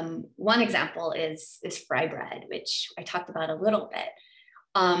one example is fry bread, which I talked about a little bit.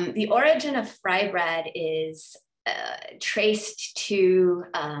 The origin of fry bread is traced to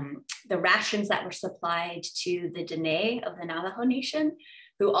the rations that were supplied to the Dene of the Navajo Nation,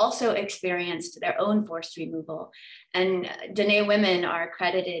 who also experienced their own forced removal. And Dene women are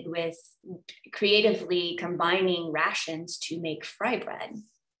credited with creatively combining rations to make fry bread.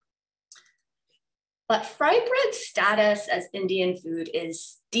 But fry bread's status as Indian food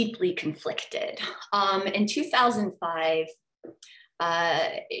is deeply conflicted. In 2005,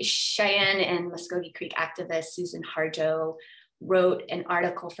 Cheyenne and Muskogee Creek activist Susan Harjo wrote an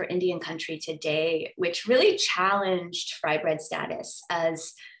article for Indian Country Today, which really challenged fry bread status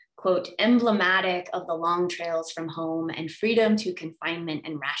as, quote, emblematic of the long trails from home and freedom to confinement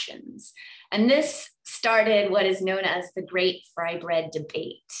and rations. And this started what is known as the Great Fry Bread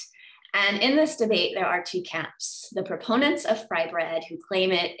Debate. And in this debate, there are two camps: the proponents of fry bread, who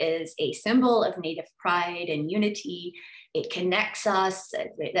claim it is a symbol of Native pride and unity. It connects us,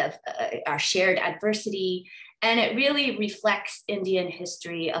 our shared adversity, and it really reflects Indian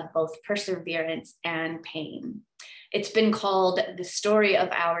history of both perseverance and pain. It's been called the story of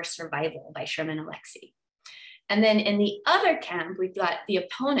our survival by Sherman Alexie. And then in the other camp, we've got the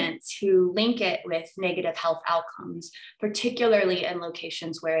opponents who link it with negative health outcomes, particularly in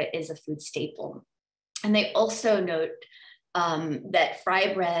locations where it is a food staple. And they also note that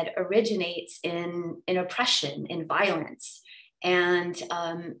fry bread originates in oppression, in violence. And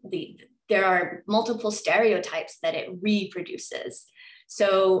there are multiple stereotypes that it reproduces.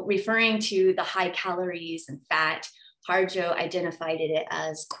 So referring to the high calories and fat, Harjo identified it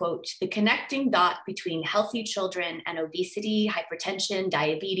as, quote, the connecting dot between healthy children and obesity, hypertension,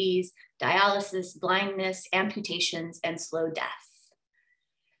 diabetes, dialysis, blindness, amputations, and slow death.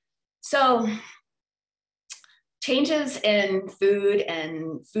 So changes in food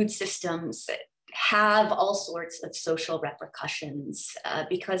and food systems have all sorts of social repercussions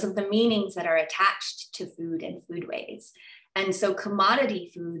because of the meanings that are attached to food and foodways. And so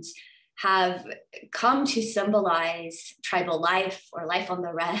commodity foods have come to symbolize tribal life or life on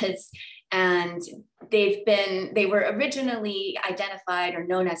the res, and they were originally identified or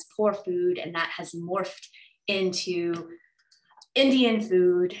known as poor food, and that has morphed into Indian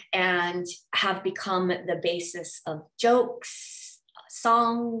food and have become the basis of jokes,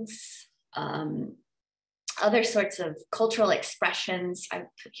 songs, other sorts of cultural expressions I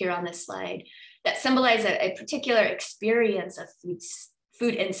put here on this slide that symbolize a particular experience of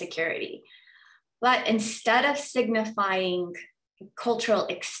food insecurity. But instead of signifying cultural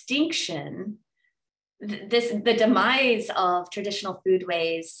extinction, the demise of traditional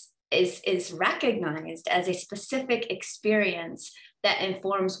foodways is recognized as a specific experience that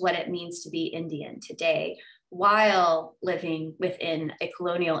informs what it means to be Indian today, while living within a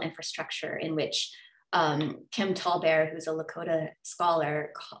colonial infrastructure in which Kim Tallbear, who's a Lakota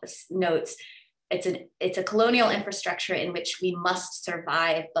scholar, notes it's a colonial infrastructure in which we must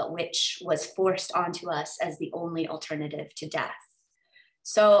survive, but which was forced onto us as the only alternative to death.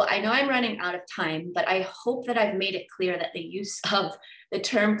 So I know I'm running out of time, but I hope that I've made it clear that the use of the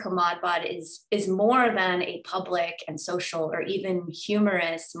term Kamadbad is more than a public and social or even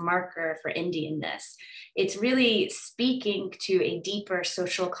humorous marker for Indianness. It's really speaking to a deeper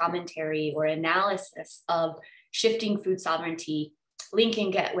social commentary or analysis of shifting food sovereignty,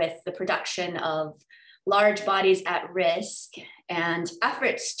 linking it with the production of large bodies at risk, and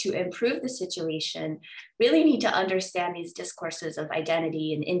efforts to improve the situation really need to understand these discourses of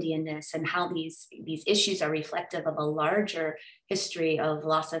identity and Indianness and how these issues are reflective of a larger history of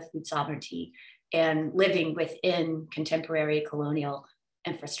loss of food sovereignty and living within contemporary colonial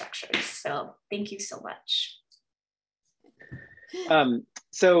infrastructures. So thank you so much.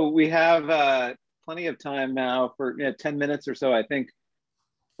 So we have plenty of time now for 10 minutes or so, I think,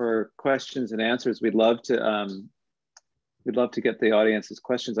 for questions and answers. We'd love to get the audience's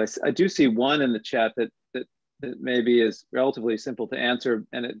questions. I do see one in the chat that maybe is relatively simple to answer,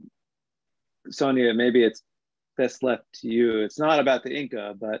 and Sonia, maybe it's best left to you. It's not about the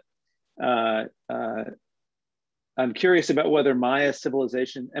Inka, but I'm curious about whether Maya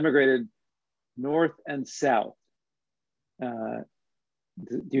civilization emigrated north and south. Do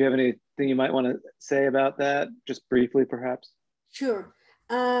you have anything you might want to say about that, just briefly, perhaps? Sure.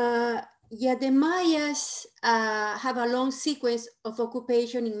 Yeah, the Mayas have a long sequence of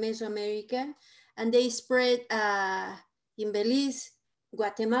occupation in Mesoamerica, and they spread in Belize,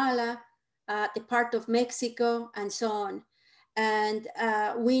 Guatemala, the part of Mexico, and so on. And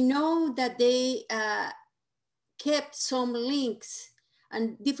we know that they kept some links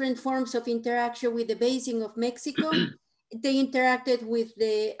and different forms of interaction with the basin of Mexico. They interacted with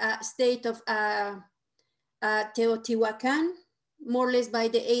the state of Teotihuacan, more or less by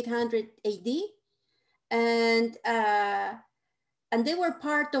the 800 AD. And they were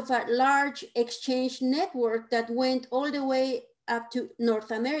part of a large exchange network that went all the way up to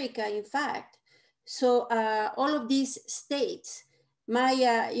North America, in fact. So all of these states,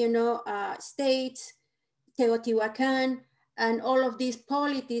 Maya, states, Teotihuacan, and all of these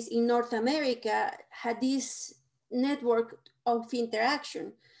polities in North America had this network of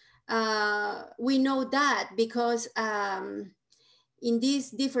interaction. We know that because in these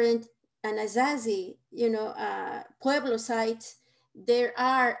different Anasazi, Pueblo sites, there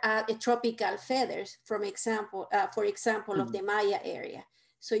are tropical feathers, for example, of the Maya area.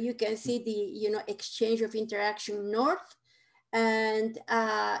 So you can see the exchange of interaction north and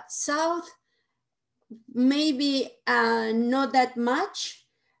south. Maybe not that much,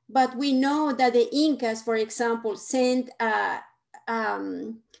 but we know that the Incas, for example, sent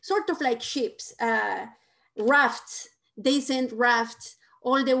sort of like ships, rafts. They sent rafts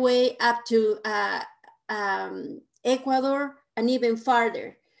all the way up to Ecuador and even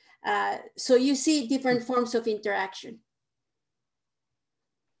farther. So you see different forms of interaction.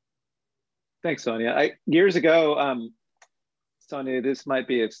 Thanks, Sonia. Years ago, Sonia, this might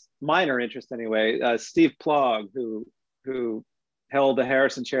be of minor interest anyway. Steve Plog, who held the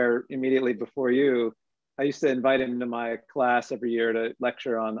Harrison Chair immediately before you, I used to invite him to my class every year to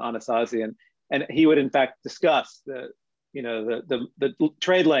lecture on Anasazi, and he would in fact discuss the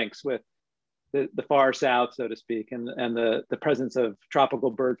trade links with the far south, so to speak, and the presence of tropical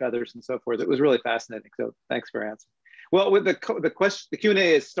bird feathers and so forth. It was really fascinating. So thanks for answering. Well, with the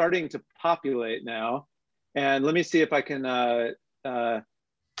Q&A is starting to populate now, and let me see if I can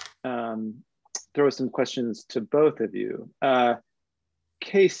throw some questions to both of you.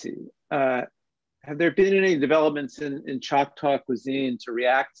 Kasey, have there been any developments in Choctaw cuisine to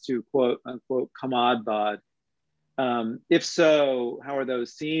react to quote unquote kamad bod? If so, how are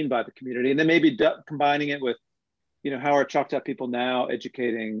those seen by the community? And then maybe combining it with, how are Choctaw people now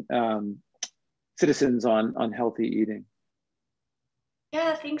educating citizens on healthy eating?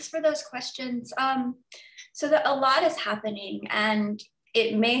 Yeah, thanks for those questions. So a lot is happening, and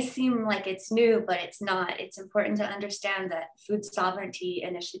it may seem like it's new, but it's not. It's important to understand that food sovereignty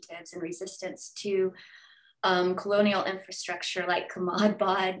initiatives and resistance to colonial infrastructure like kamad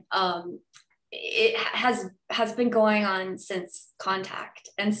bod, it has been going on since contact.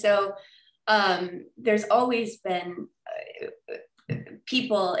 And so there's always been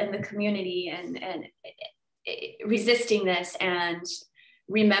people in the community and resisting this and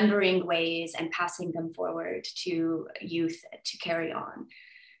remembering ways and passing them forward to youth to carry on.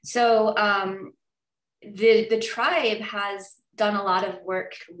 So the tribe has done a lot of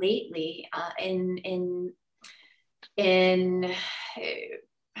work lately in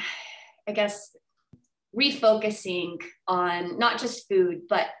I guess refocusing on not just food,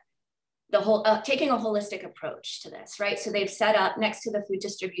 but the whole taking a holistic approach to this, right? So they've set up next to the food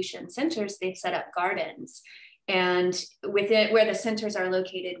distribution centers, they've set up gardens. And within where the centers are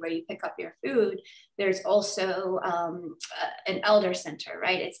located, where you pick up your food, there's also an elder center,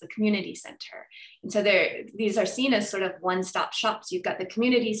 right? It's the community center. And so these are seen as sort of one-stop shops. You've got the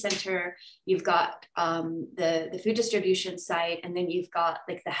community center, you've got the food distribution site, and then you've got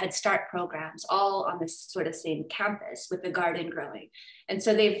like the Head Start programs all on this sort of same campus with the garden growing. And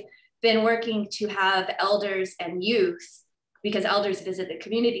so they've been working to have elders and youth, because elders visit the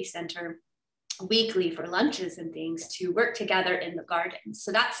community center weekly for lunches and things, to work together in the gardens.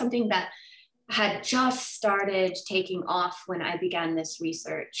 So that's something that had just started taking off when I began this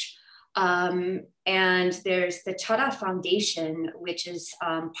research. And there's the Chara Foundation, which is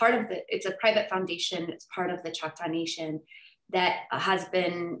it's a private foundation. It's part of the Choctaw Nation that has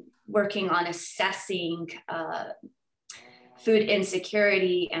been working on assessing food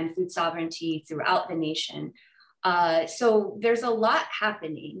insecurity and food sovereignty throughout the nation. So there's a lot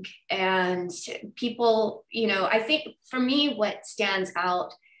happening, and people, I think for me, what stands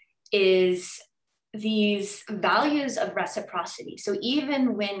out is these values of reciprocity. So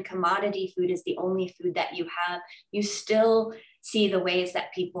even when commodity food is the only food that you have, you still see the ways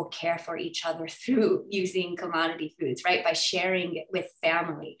that people care for each other through using commodity foods, right? By sharing it with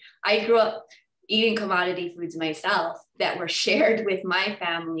family. I grew up eating commodity foods myself that were shared with my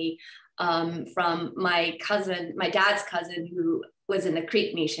family, from my dad's cousin, who was in the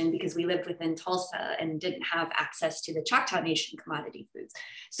Creek Nation, because we lived within Tulsa and didn't have access to the Choctaw Nation commodity foods.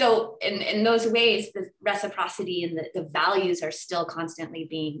 So in those ways, the reciprocity and the values are still constantly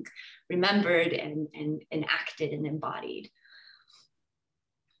being remembered and enacted and embodied.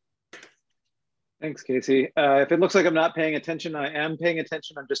 Thanks, Kasey. If it looks like I'm not paying attention, I am paying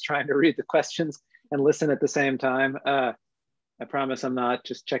attention. I'm just trying to read the questions and listen at the same time. I promise I'm not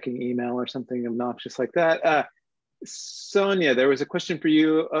just checking email or something obnoxious like that. Sonia, there was a question for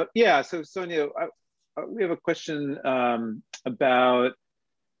you. Yeah, so Sonia, we have a question about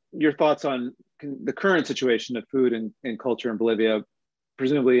your thoughts on the current situation of food and culture in Bolivia,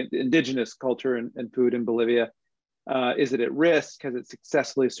 presumably indigenous culture and food in Bolivia. Is it at risk? Has it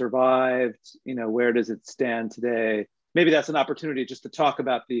successfully survived? Where does it stand today? Maybe that's an opportunity just to talk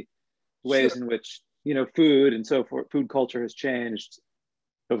about the ways in which food and so forth, food culture has changed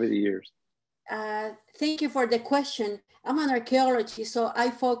over the years. Thank you for the question. I'm an archaeologist, so I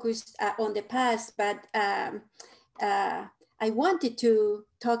focused on the past, but I wanted to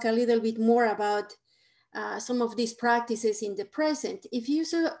talk a little bit more about some of these practices in the present. If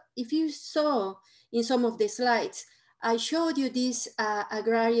you saw in some of the slides, I showed you these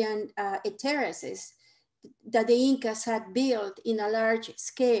agrarian terraces that the Incas had built in a large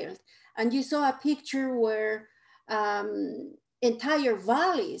scale. And you saw a picture where entire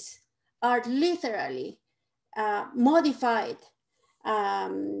valleys are literally modified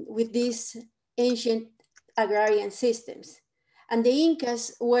with these ancient agrarian systems. And the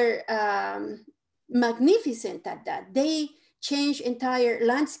Incas were magnificent at that. They changed entire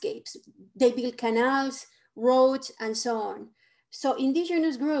landscapes. They built canals, roads, and so on. So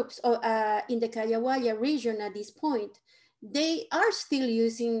indigenous groups in the Callawaya region at this point, they are still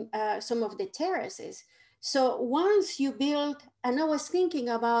using some of the terraces. So once you build, and I was thinking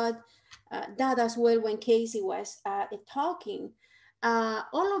about that as well when Kasey was talking,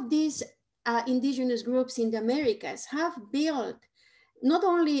 all of these indigenous groups in the Americas have built not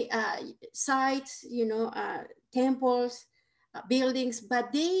only sites, temples, buildings,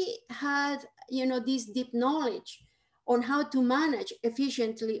 but they had, this deep knowledge on how to manage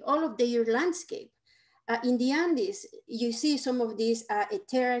efficiently all of their landscape. In the Andes, you see some of these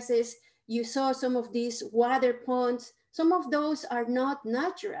terraces, you saw some of these water ponds. Some of those are not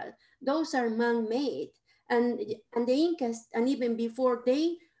natural, those are man-made. And the Incas, and even before,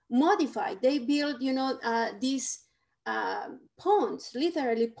 they modified, they built, these ponds,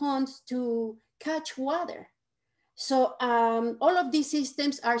 literally ponds to catch water. So all of these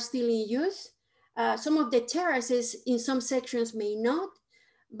systems are still in use. Some of the terraces in some sections may not,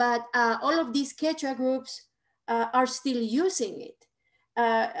 but all of these Quechua groups are still using it.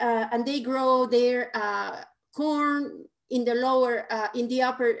 And they grow their corn in the lower, in the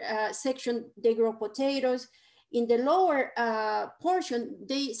upper section, they grow potatoes. In the lower portion,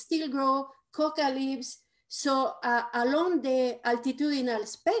 they still grow coca leaves. So along the altitudinal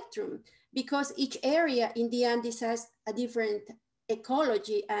spectrum, because each area in the Andes has a different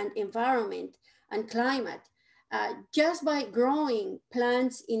ecology and environment and climate, just by growing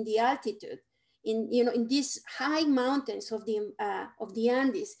plants in the altitude, in these high mountains of the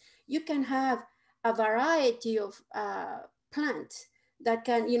Andes, you can have a variety of plants that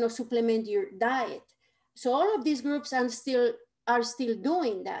can, supplement your diet. So all of these groups are still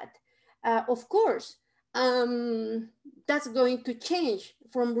doing that. Of course, that's going to change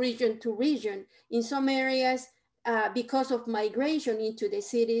from region to region. In some areas, because of migration into the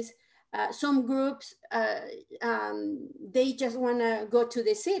cities, some groups, they just wanna go to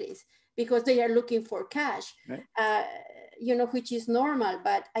the cities because they are looking for cash, right. Which is normal.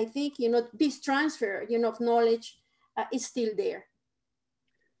 But I think, this transfer, of knowledge is still there.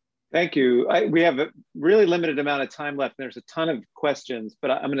 Thank you. We have a really limited amount of time left. There's a ton of questions, but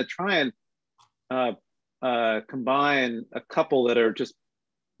I'm gonna try and combine a couple that are just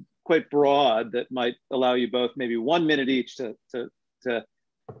quite broad that might allow you both maybe 1 minute each to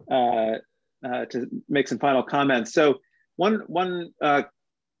to make some final comments. So one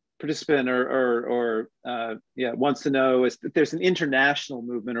participant wants to know is that there's an international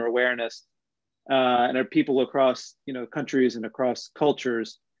movement or awareness, and are people across countries and across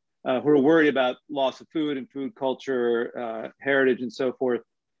cultures who are worried about loss of food and food culture, heritage, and so forth,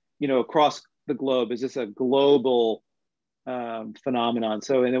 across the globe. Is this a global phenomenon?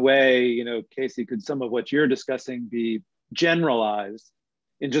 So in a way, Kasey, could some of what you're discussing be generalized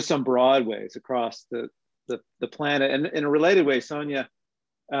in just some broad ways across the planet? And in a related way, Sonia,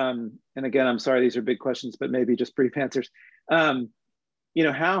 and again, I'm sorry, these are big questions, but maybe just brief answers. How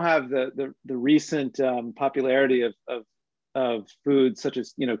have the recent popularity of foods such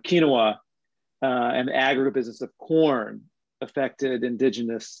as quinoa and the agribusiness of corn affected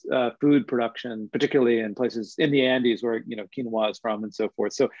indigenous food production, particularly in places in the Andes where quinoa is from and so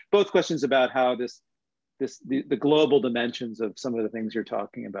forth? So both questions about how the global dimensions of some of the things you're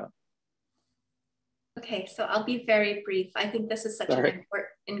talking about. Okay, so I'll be very brief. I think this is such an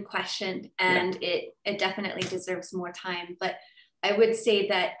important question, and it definitely deserves more time. But I would say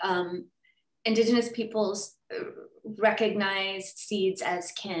that Indigenous peoples recognize seeds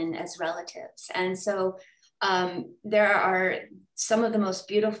as kin, as relatives. And so there are some of the most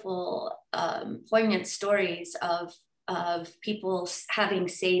beautiful, poignant stories of people having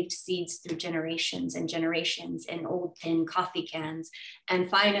saved seeds through generations and generations in old tin coffee cans, and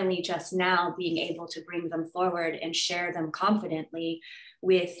finally just now being able to bring them forward and share them confidently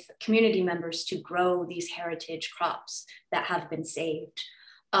with community members to grow these heritage crops that have been saved.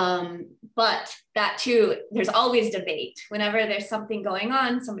 But that too, there's always debate. Whenever there's something going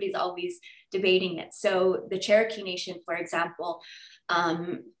on, somebody's always debating it. So the Cherokee Nation, for example,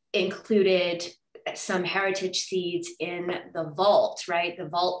 included some heritage seeds in the vault, right? The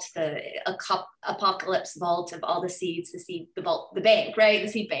vault, the apocalypse vault of all the seeds, the vault, the bank, right? The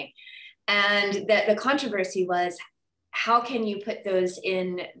seed bank. And the controversy was, how can you put those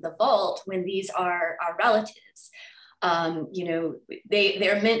in the vault when these are our relatives?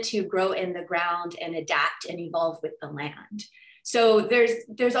 They're meant to grow in the ground and adapt and evolve with the land. So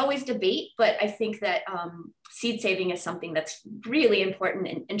there's always debate, but I think that seed saving is something that's really important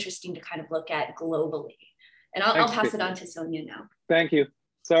and interesting to kind of look at globally. And I'll pass it on to Sonia now. Thank you.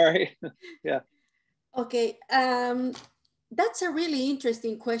 Sorry. Yeah. Okay. That's a really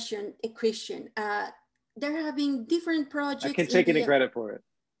interesting question, Christian. There have been different projects. I can take any credit for it.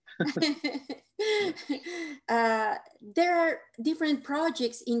 There are different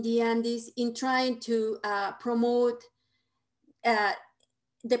projects in the Andes in trying to promote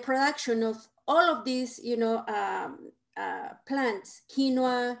the production of all of these, plants,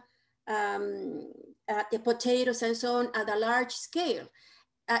 quinoa, the potatoes and so on at a large scale.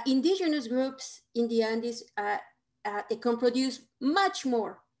 Indigenous groups in the Andes they can produce much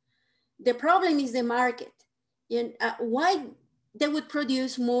more. The problem is the market. Why they would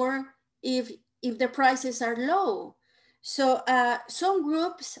produce more if the prices are low? So some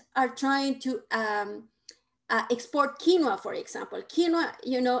groups are trying to export quinoa, for example. Quinoa,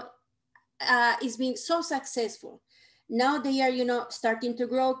 is being so successful. Now they are, starting to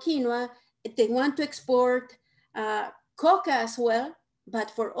grow quinoa. They want to export coca as well, but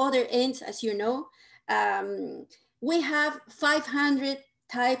for other ends, as you know. We have 500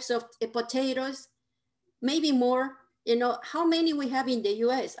 types of potatoes, maybe more. How many we have in the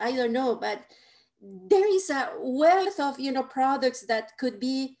US, I don't know, but there is a wealth of, products that could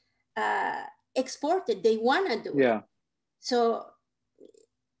be exported. They want to do it. So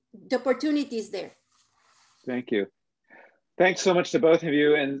the opportunity is there. Thank you. Thanks so much to both of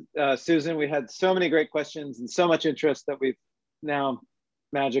you. And Susan, we had so many great questions and so much interest that we've now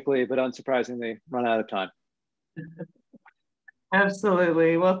magically, but unsurprisingly, run out of time.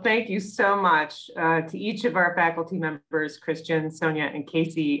 Absolutely. Well, thank you so much to each of our faculty members, Christian, Sonia, and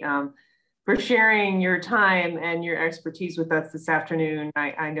Kasey, for sharing your time and your expertise with us this afternoon.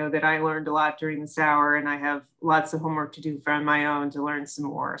 I know that I learned a lot during this hour, and I have lots of homework to do on my own to learn some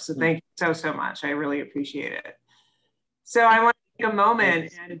more. So thank you so much. I really appreciate it. So I want to take a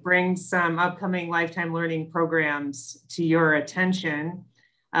moment and bring some upcoming lifetime learning programs to your attention.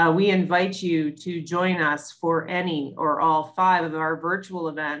 We invite you to join us for any or all 5 of our virtual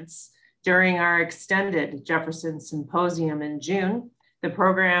events during our extended Jefferson Symposium in June. The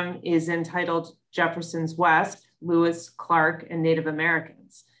program is entitled Jefferson's West, Lewis, Clark, and Native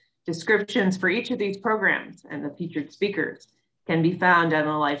Americans. Descriptions for each of these programs and the featured speakers can be found on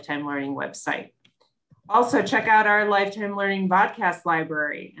the Lifetime Learning website. Also, check out our Lifetime Learning podcast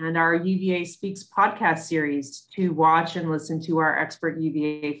library and our UVA Speaks podcast series to watch and listen to our expert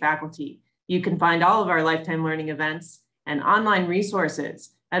UVA faculty. You can find all of our Lifetime Learning events and online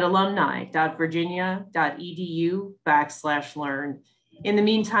resources at alumni.virginia.edu/learn. In the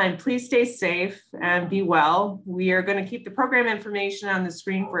meantime, please stay safe and be well. We are going to keep the program information on the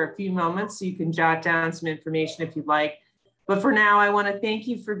screen for a few moments so you can jot down some information if you'd like. But for now, I want to thank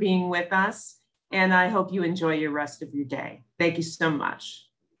you for being with us, and I hope you enjoy your rest of your day. Thank you so much.